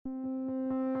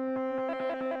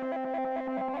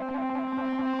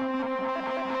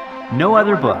No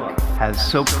other book has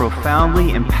so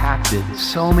profoundly impacted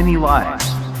so many lives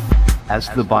as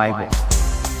the Bible.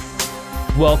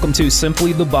 Welcome to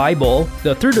Simply the Bible,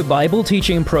 the Through the Bible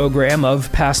teaching program of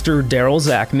Pastor Daryl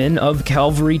Zachman of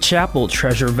Calvary Chapel,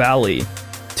 Treasure Valley.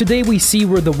 Today we see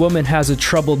where the woman has a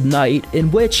troubled night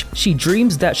in which she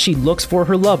dreams that she looks for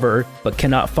her lover but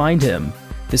cannot find him.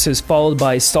 This is followed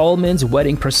by Solomon's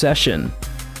wedding procession.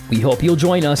 We hope you'll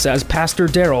join us as Pastor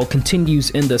Daryl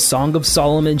continues in the Song of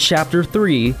Solomon chapter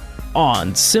 3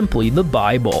 on Simply the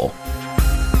Bible.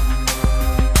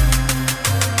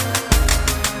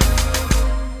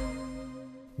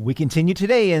 We continue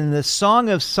today in the Song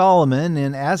of Solomon,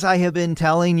 and as I have been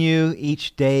telling you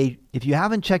each day, if you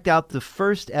haven't checked out the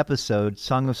first episode,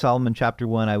 Song of Solomon chapter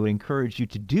 1, I would encourage you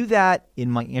to do that.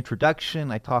 In my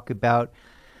introduction, I talk about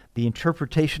the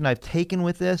interpretation I've taken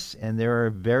with this, and there are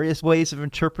various ways of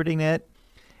interpreting it.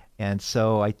 And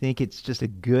so I think it's just a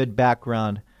good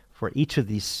background for each of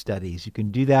these studies. You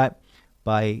can do that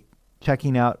by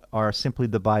checking out our Simply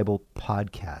the Bible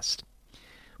podcast.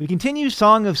 We continue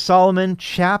Song of Solomon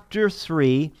chapter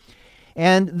 3,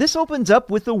 and this opens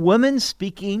up with a woman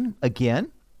speaking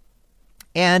again.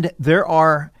 And there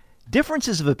are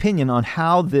differences of opinion on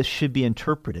how this should be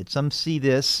interpreted. Some see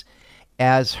this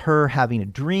as her having a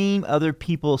dream. Other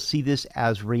people see this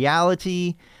as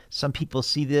reality. Some people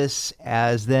see this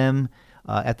as them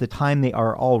at the time they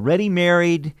are already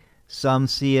married. Some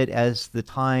see it as the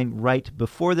time right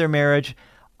before their marriage.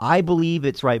 I believe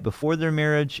it's right before their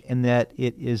marriage and that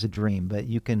it is a dream, but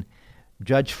you can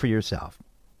judge for yourself.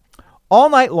 All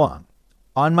night long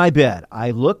on my bed, I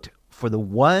looked for the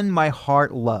one my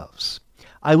heart loves.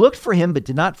 I looked for him but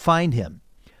did not find him.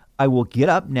 I will get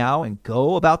up now and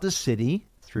go about the city,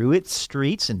 through its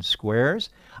streets and squares.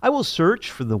 I will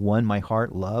search for the one my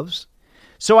heart loves.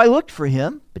 So I looked for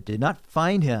him, but did not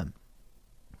find him.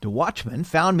 The watchmen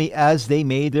found me as they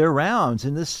made their rounds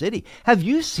in the city. Have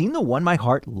you seen the one my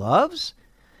heart loves?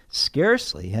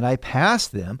 Scarcely had I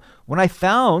passed them when I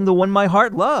found the one my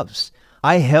heart loves.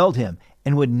 I held him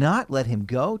and would not let him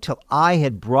go till I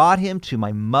had brought him to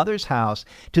my mother's house,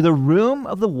 to the room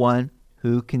of the one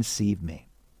who conceived me.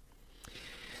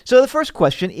 So the first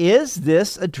question, is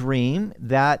this a dream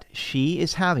that she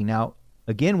is having? Now,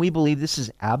 again, we believe this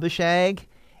is Abishag,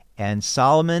 and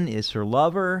Solomon is her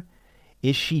lover.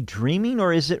 Is she dreaming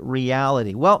or is it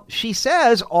reality? Well, she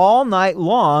says, all night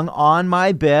long on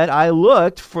my bed I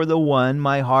looked for the one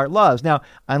my heart loves. Now,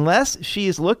 unless she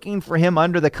is looking for him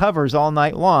under the covers all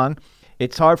night long,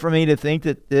 it's hard for me to think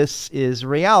that this is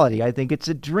reality. I think it's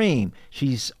a dream.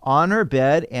 She's on her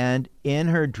bed, and in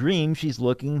her dream, she's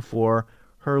looking for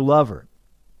her lover.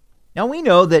 Now we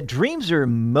know that dreams are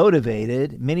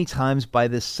motivated many times by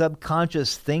the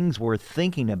subconscious things we're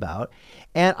thinking about,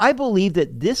 and I believe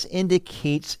that this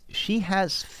indicates she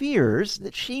has fears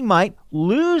that she might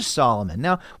lose Solomon.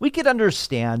 Now we could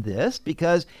understand this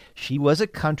because she was a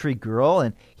country girl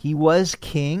and he was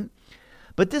king,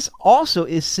 but this also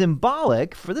is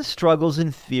symbolic for the struggles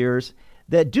and fears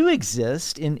that do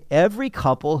exist in every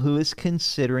couple who is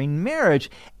considering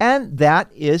marriage. And that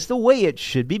is the way it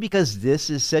should be because this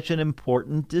is such an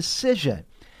important decision.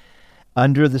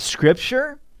 Under the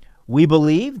scripture, we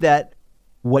believe that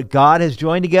what God has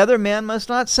joined together, man must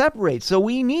not separate. So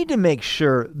we need to make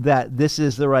sure that this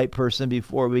is the right person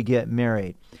before we get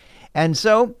married. And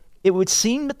so it would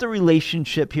seem that the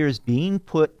relationship here is being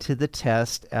put to the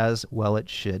test as well it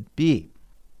should be.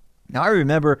 Now I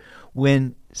remember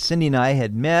when Cindy and I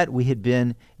had met, we had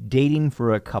been dating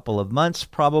for a couple of months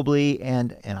probably,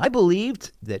 and I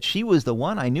believed that she was the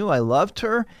one. I knew I loved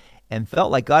her and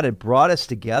felt like God had brought us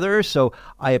together. So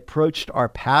I approached our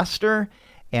pastor,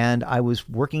 and I was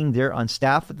working there on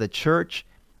staff at the church,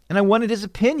 and I wanted his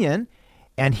opinion.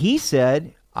 And he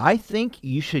said, I think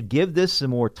you should give this some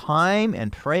more time and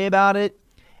pray about it.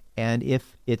 And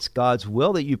if it's God's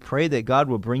will that you pray that God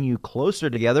will bring you closer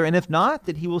together, and if not,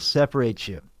 that he will separate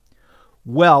you.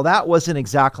 Well, that wasn't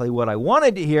exactly what I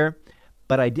wanted to hear,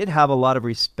 but I did have a lot of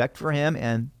respect for him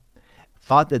and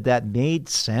thought that that made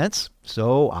sense.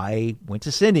 So I went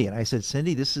to Cindy and I said,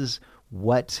 Cindy, this is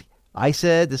what I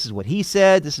said. This is what he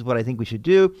said. This is what I think we should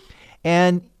do.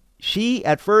 And she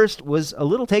at first was a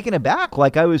little taken aback,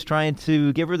 like I was trying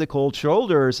to give her the cold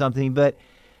shoulder or something, but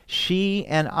she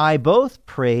and I both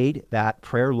prayed that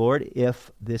prayer, Lord,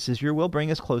 if this is your will, bring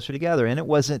us closer together. And it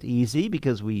wasn't easy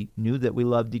because we knew that we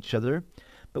loved each other,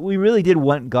 but we really did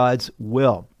want God's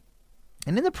will.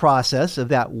 And in the process of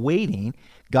that waiting,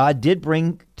 God did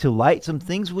bring to light some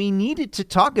things we needed to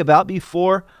talk about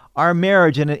before our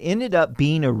marriage, and it ended up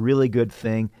being a really good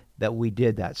thing that we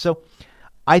did that. So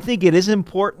I think it is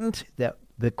important that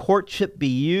the courtship be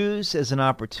used as an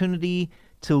opportunity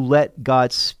to let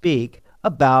God speak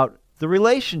about the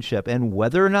relationship and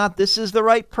whether or not this is the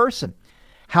right person.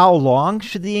 How long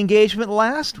should the engagement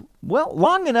last? Well,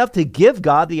 long enough to give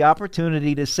God the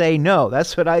opportunity to say no.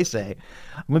 That's what I say.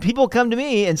 When people come to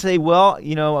me and say, well,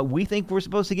 we think we're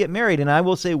supposed to get married, and I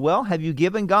will say, well, have you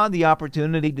given God the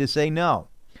opportunity to say no?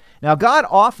 Now, God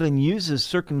often uses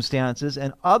circumstances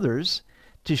and others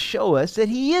to show us that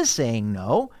he is saying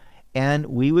no, and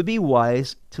we would be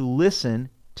wise to listen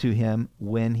to him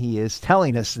when he is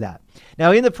telling us that.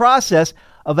 Now, in the process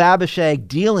of Abishag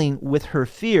dealing with her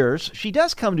fears, she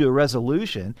does come to a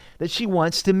resolution that she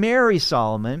wants to marry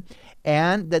Solomon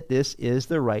and that this is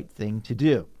the right thing to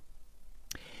do.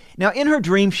 Now, in her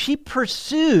dream, she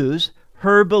pursues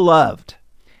her beloved.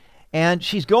 And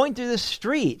she's going through the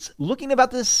streets, looking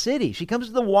about the city. She comes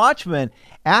to the watchmen,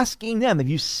 asking them, have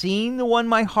you seen the one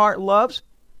my heart loves?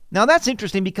 Now, that's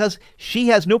interesting because she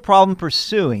has no problem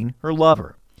pursuing her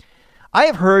lover. I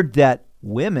have heard that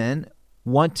women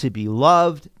want to be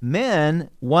loved, men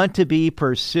want to be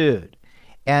pursued.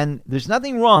 And there's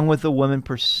nothing wrong with a woman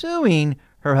pursuing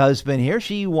her husband here.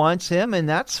 She wants him, and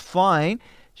that's fine.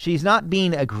 She's not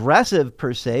being aggressive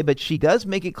per se, but she does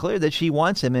make it clear that she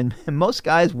wants him, and most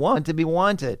guys want to be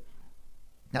wanted.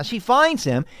 Now, she finds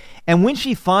him, and when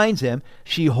she finds him,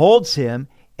 she holds him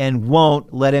and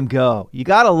won't let him go. You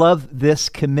got to love this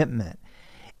commitment.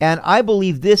 And I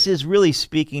believe this is really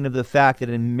speaking of the fact that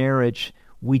in marriage,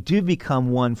 we do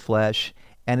become one flesh,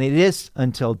 and it is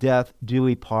until death do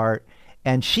we part.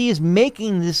 And she is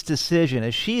making this decision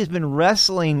as she has been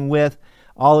wrestling with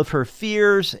all of her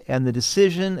fears and the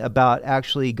decision about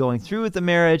actually going through with the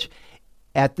marriage.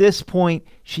 At this point,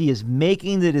 she is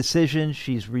making the decision.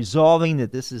 She's resolving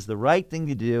that this is the right thing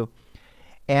to do.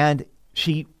 And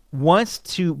she wants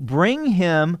to bring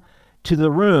him to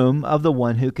the room of the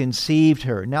one who conceived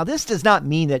her. Now, this does not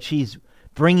mean that she's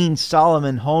bringing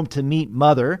Solomon home to meet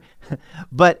mother,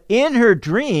 but in her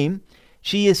dream,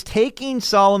 she is taking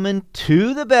Solomon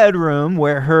to the bedroom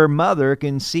where her mother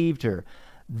conceived her.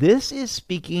 This is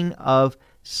speaking of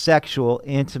sexual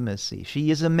intimacy.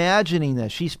 She is imagining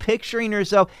this. She's picturing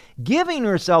herself giving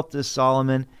herself to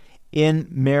Solomon in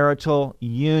marital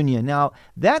union. Now,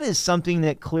 that is something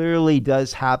that clearly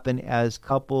does happen as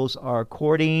couples are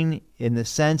courting, in the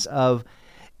sense of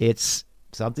it's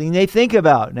something they think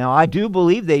about. Now, I do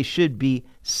believe they should be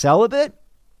celibate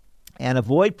and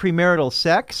avoid premarital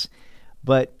sex,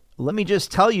 but let me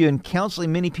just tell you, in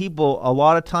counseling many people, a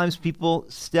lot of times people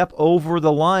step over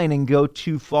the line and go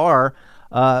too far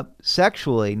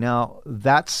sexually. Now,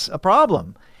 that's a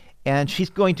problem. And she's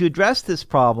going to address this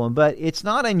problem, but it's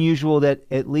not unusual that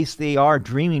at least they are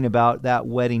dreaming about that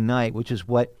wedding night, which is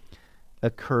what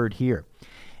occurred here.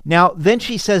 Now, then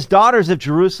she says, daughters of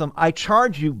Jerusalem, I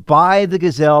charge you by the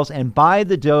gazelles and by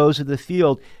the does of the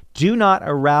field, do not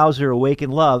arouse or awaken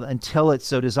love until it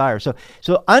so desires.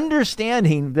 So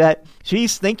understanding that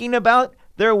she's thinking about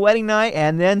their wedding night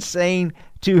and then saying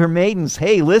to her maidens,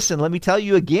 hey, listen, let me tell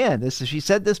you again. She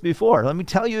said this before. Let me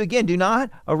tell you again, do not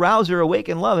arouse or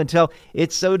awaken love until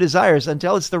it so desires,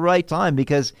 until it's the right time,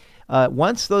 because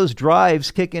once those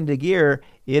drives kick into gear,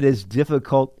 it is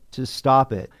difficult to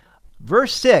stop it.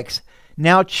 Verse 6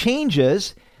 now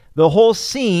changes the whole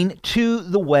scene to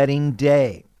the wedding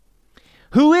day.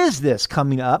 Who is this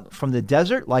coming up from the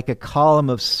desert like a column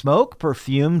of smoke,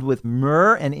 perfumed with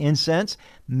myrrh and incense,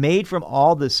 made from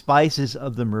all the spices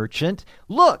of the merchant?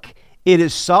 Look, it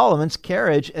is Solomon's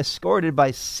carriage, escorted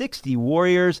by 60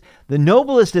 warriors, the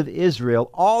noblest of Israel,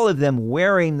 all of them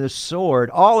wearing the sword,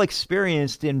 all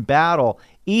experienced in battle,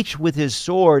 each with his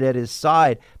sword at his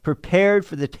side, prepared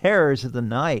for the terrors of the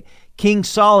night. King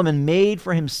Solomon made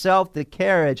for himself the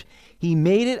carriage. He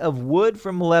made it of wood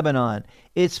from Lebanon.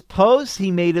 Its posts he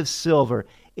made of silver,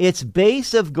 its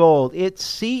base of gold, its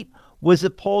seat was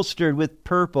upholstered with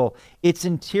purple, its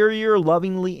interior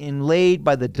lovingly inlaid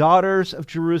by the daughters of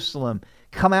Jerusalem.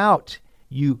 Come out,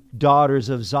 you daughters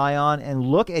of Zion, and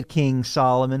look at King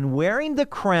Solomon wearing the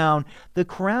crown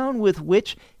with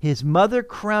which his mother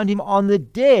crowned him on the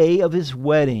day of his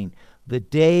wedding, the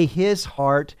day his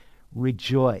heart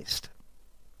rejoiced.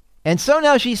 And so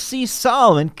now she sees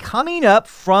Solomon coming up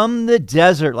from the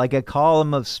desert like a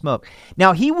column of smoke.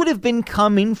 Now, he would have been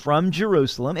coming from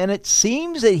Jerusalem, and it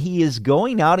seems that he is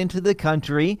going out into the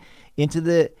country, into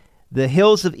the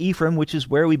hills of Ephraim, which is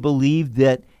where we believe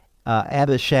that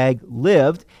Abishag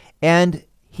lived, and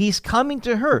he's coming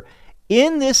to her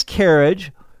in this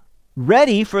carriage,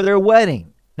 ready for their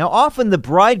wedding. Now, often the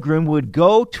bridegroom would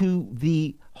go to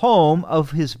the home of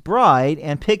his bride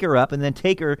and pick her up and then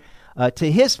take her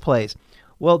to his place.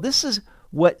 Well, this is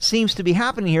what seems to be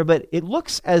happening here, but it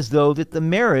looks as though that the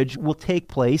marriage will take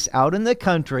place out in the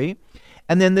country,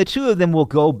 and then the two of them will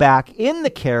go back in the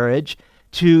carriage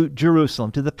to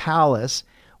Jerusalem, to the palace,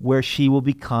 where she will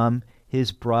become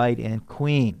his bride and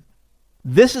queen.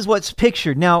 This is what's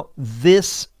pictured. Now,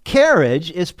 this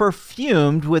carriage is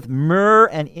perfumed with myrrh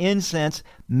and incense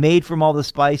made from all the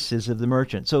spices of the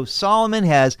merchant. So Solomon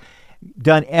has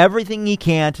done everything he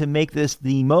can to make this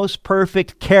the most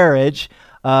perfect carriage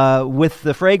with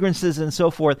the fragrances and so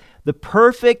forth, the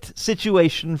perfect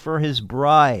situation for his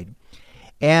bride.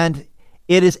 And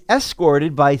it is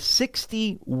escorted by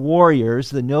 60 warriors,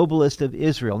 the noblest of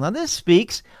Israel. Now, this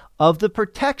speaks of the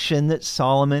protection that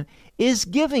Solomon is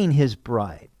giving his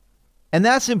bride. And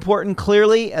that's important,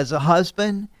 clearly, as a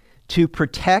husband, to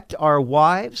protect our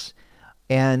wives.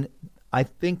 And I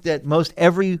think that most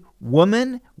every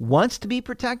woman wants to be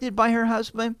protected by her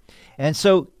husband. And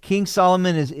so King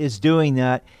Solomon is doing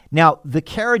that. Now, the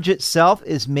carriage itself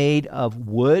is made of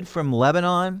wood from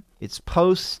Lebanon. Its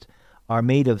posts are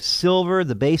made of silver,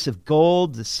 the base of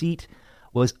gold. The seat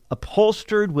was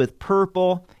upholstered with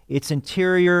purple. Its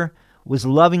interior was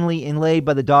lovingly inlaid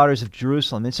by the daughters of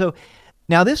Jerusalem. And so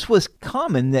now this was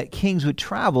common that kings would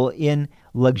travel in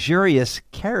luxurious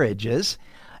carriages.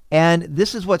 And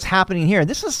this is what's happening here.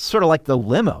 This is sort of like the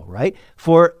limo, right?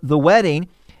 For the wedding,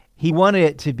 he wanted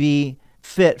it to be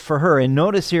fit for her. And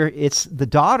notice here, it's the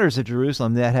daughters of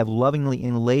Jerusalem that have lovingly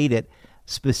inlaid it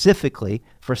specifically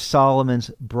for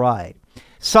Solomon's bride.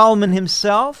 Solomon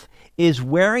himself is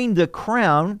wearing the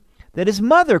crown that his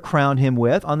mother crowned him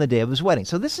with on the day of his wedding.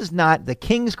 So this is not the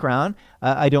king's crown,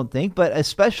 I don't think, but a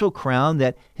special crown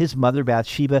that his mother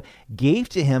Bathsheba gave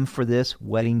to him for this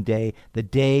wedding day, the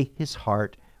day his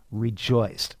heart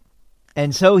rejoiced.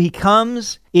 And so he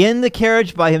comes in the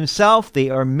carriage by himself. They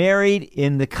are married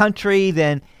in the country.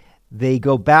 Then they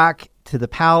go back to the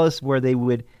palace where they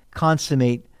would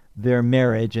consummate their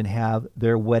marriage and have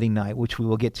their wedding night, which we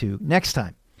will get to next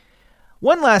time.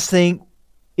 One last thing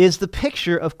is the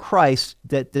picture of Christ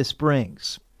that this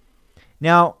brings.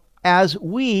 Now, as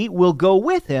we will go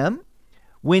with him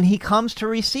when he comes to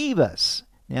receive us.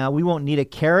 Now, we won't need a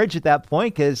carriage at that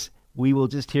point because we will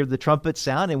just hear the trumpet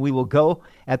sound and we will go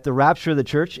at the rapture of the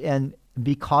church and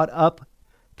be caught up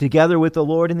together with the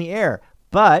Lord in the air.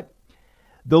 But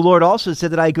the Lord also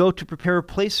said that I go to prepare a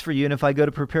place for you, and if I go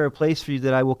to prepare a place for you,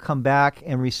 that I will come back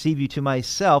and receive you to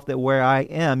myself, that where I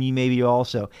am, you may be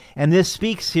also. And this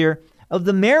speaks here of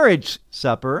the marriage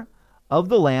supper of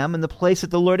the Lamb and the place that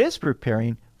the Lord is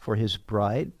preparing for his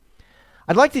bride.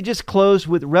 I'd like to just close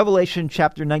with Revelation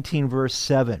chapter 19, verse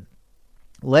 7.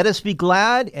 Let us be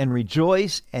glad and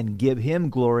rejoice and give him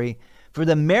glory, for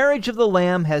the marriage of the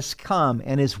Lamb has come,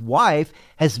 and his wife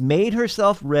has made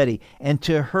herself ready, and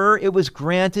to her it was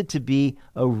granted to be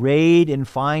arrayed in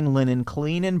fine linen,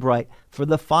 clean and bright, for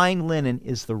the fine linen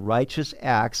is the righteous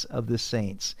acts of the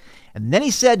saints. And then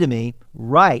he said to me,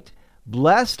 Write,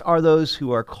 blessed are those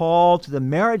who are called to the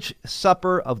marriage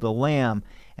supper of the Lamb.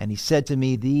 And he said to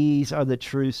me, These are the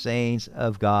true sayings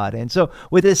of God. And so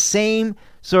with this same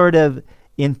sort of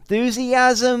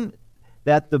enthusiasm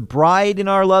that the bride in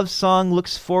our love song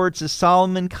looks forward to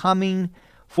Solomon coming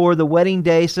for the wedding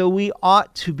day, so we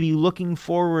ought to be looking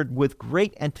forward with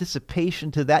great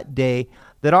anticipation to that day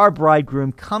that our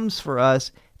bridegroom comes for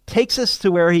us, takes us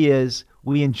to where he is.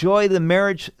 We enjoy the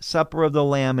marriage supper of the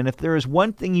Lamb, and if there is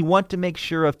one thing you want to make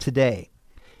sure of today,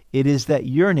 it is that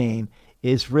your name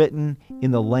is written in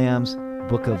the Lamb's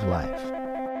Book of Life.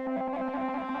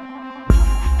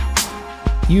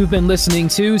 You've been listening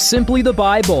to Simply the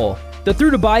Bible, the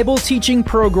Through the Bible teaching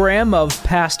program of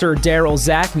Pastor Daryl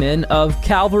Zachman of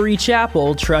Calvary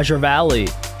Chapel, Treasure Valley.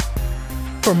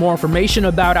 For more information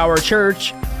about our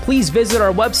church, please visit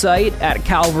our website at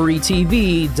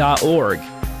calvarytv.org.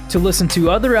 To listen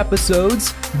to other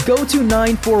episodes, go to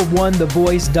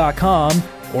 941thevoice.com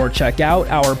or check out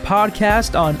our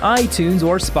podcast on iTunes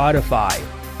or Spotify.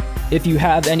 If you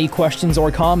have any questions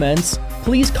or comments,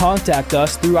 please contact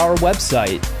us through our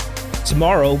website.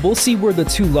 Tomorrow, we'll see where the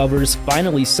two lovers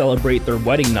finally celebrate their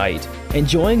wedding night,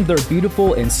 enjoying their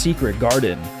beautiful and secret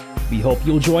garden. We hope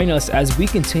you'll join us as we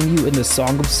continue in the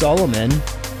Song of Solomon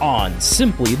on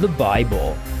Simply the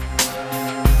Bible.